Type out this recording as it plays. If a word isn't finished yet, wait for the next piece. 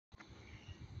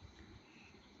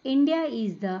India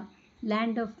is the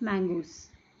land of mangoes.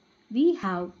 We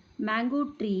have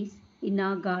mango trees in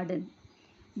our garden.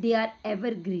 They are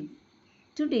evergreen.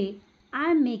 Today I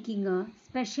am making a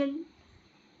special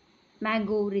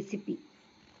mango recipe.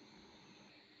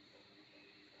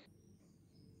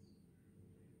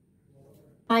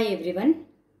 Hi everyone,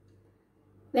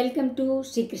 welcome to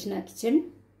Sri Krishna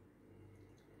Kitchen.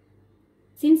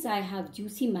 Since I have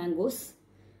juicy mangoes,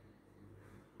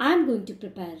 I am going to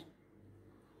prepare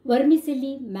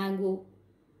vermicelli mango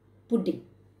pudding.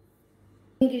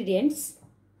 Ingredients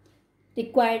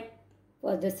required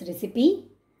for this recipe: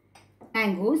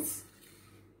 mangoes,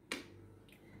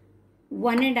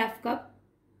 1.5 cup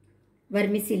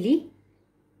vermicelli,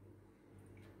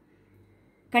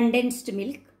 condensed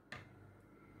milk,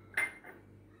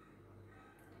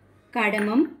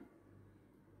 cardamom,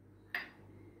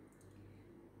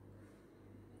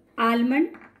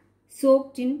 almond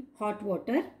soaked in hot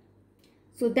water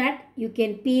so that you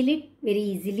can peel it very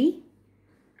easily,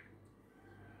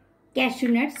 cashew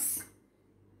nuts,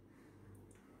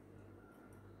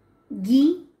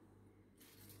 ghee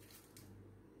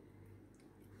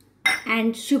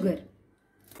and sugar.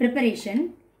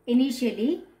 Preparation: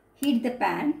 initially heat the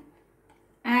pan,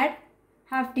 add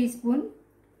half teaspoon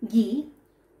ghee.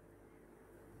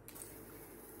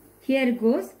 Here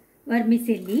goes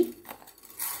vermicelli.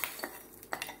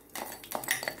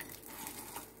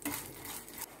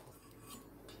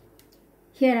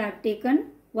 Here I have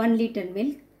taken 1 liter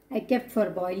milk I kept for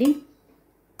boiling.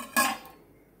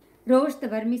 Roast the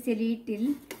vermicelli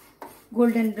till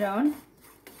golden brown.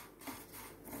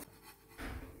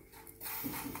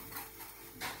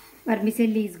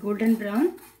 Vermicelli is golden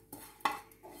brown.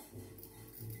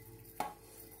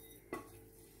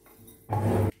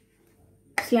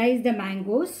 Slice the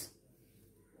mangoes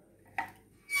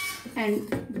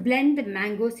and blend the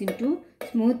mangoes into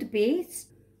smooth paste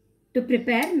to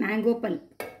prepare mango pulp.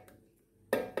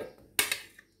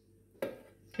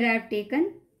 Here I have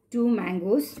taken 2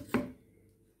 mangoes.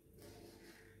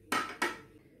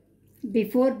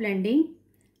 Before blending,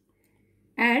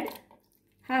 add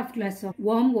half glass of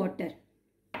warm water.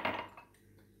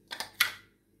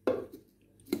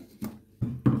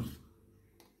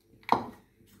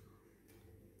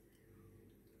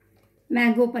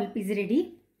 Mango pulp is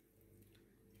ready.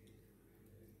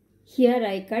 Here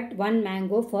I cut 1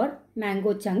 mango for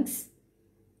mango chunks.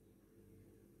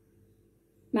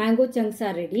 Mango chunks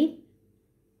are ready.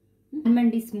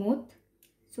 Almond is smooth,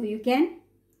 so you can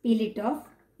peel it off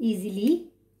easily.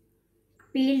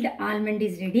 Peeled almond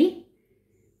is ready.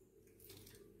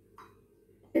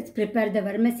 Let's prepare the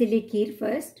vermicelli kheer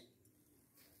first.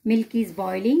 Milk is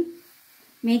boiling.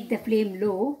 Make the flame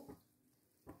low.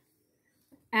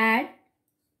 Add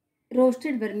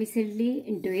roasted vermicelli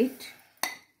into it.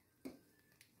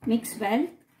 Mix well.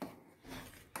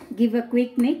 Give a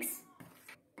quick mix.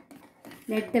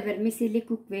 Let the vermicelli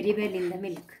cook very well in the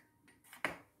milk.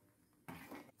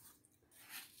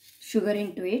 Sugar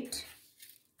into it.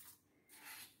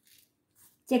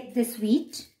 Check the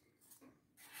sweet.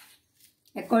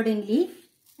 Accordingly,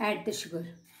 add the sugar.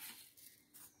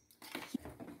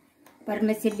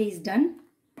 Vermicelli is done.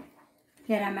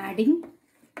 Here I am adding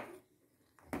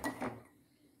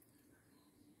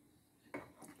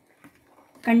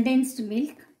condensed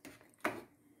milk.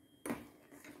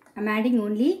 I am adding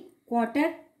only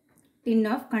quarter tin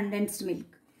of condensed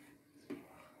milk.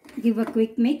 Give a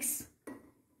quick mix.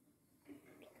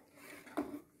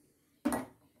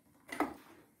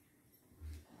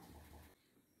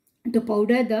 To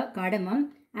powder the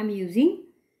cardamom, I am using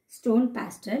stone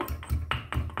pastel.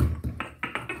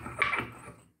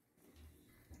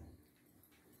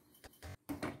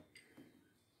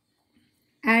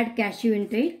 Add cashew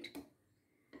into it.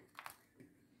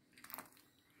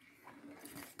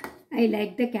 I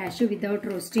like the cashew without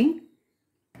roasting.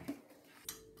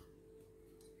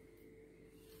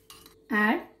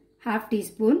 Add half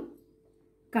teaspoon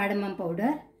cardamom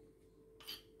powder.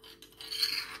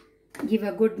 Give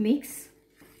a good mix.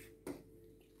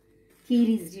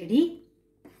 Kheer is ready.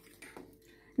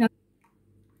 Now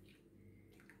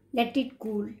let it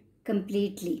cool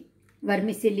completely.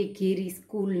 Vermicelli kheer is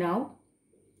cool now.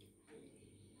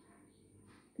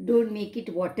 Don't make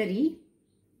it watery.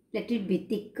 Let it be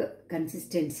thick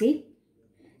consistency.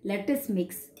 Let us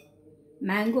mix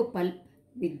mango pulp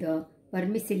with the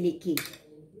vermicelli kheer.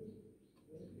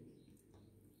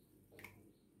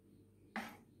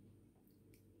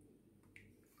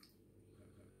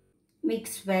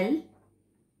 Mix well.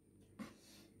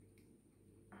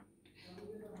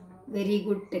 Very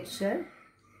good texture.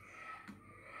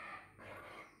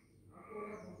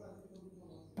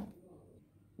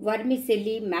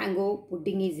 Vermicelli mango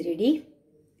pudding is ready.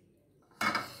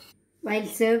 While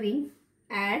serving,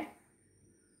 add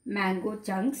mango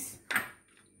chunks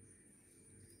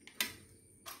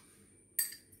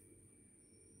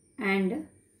and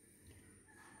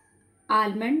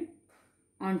almond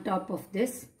on top of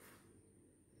this.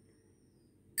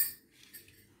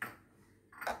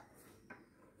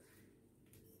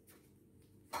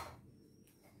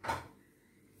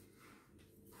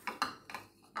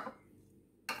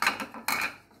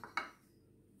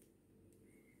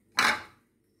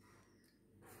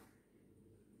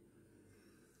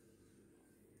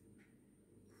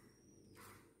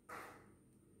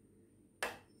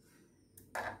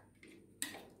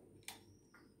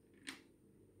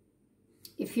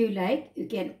 If you like, you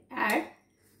can add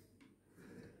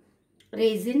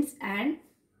raisins and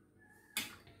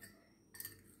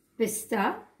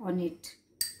pista on it.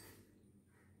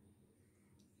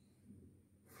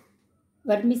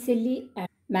 Vermicelli and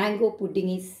mango pudding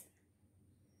is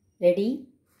ready.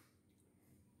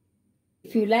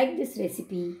 If you like this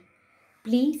recipe,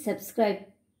 please subscribe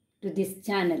to this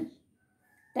channel.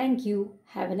 Thank you.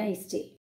 Have a nice day.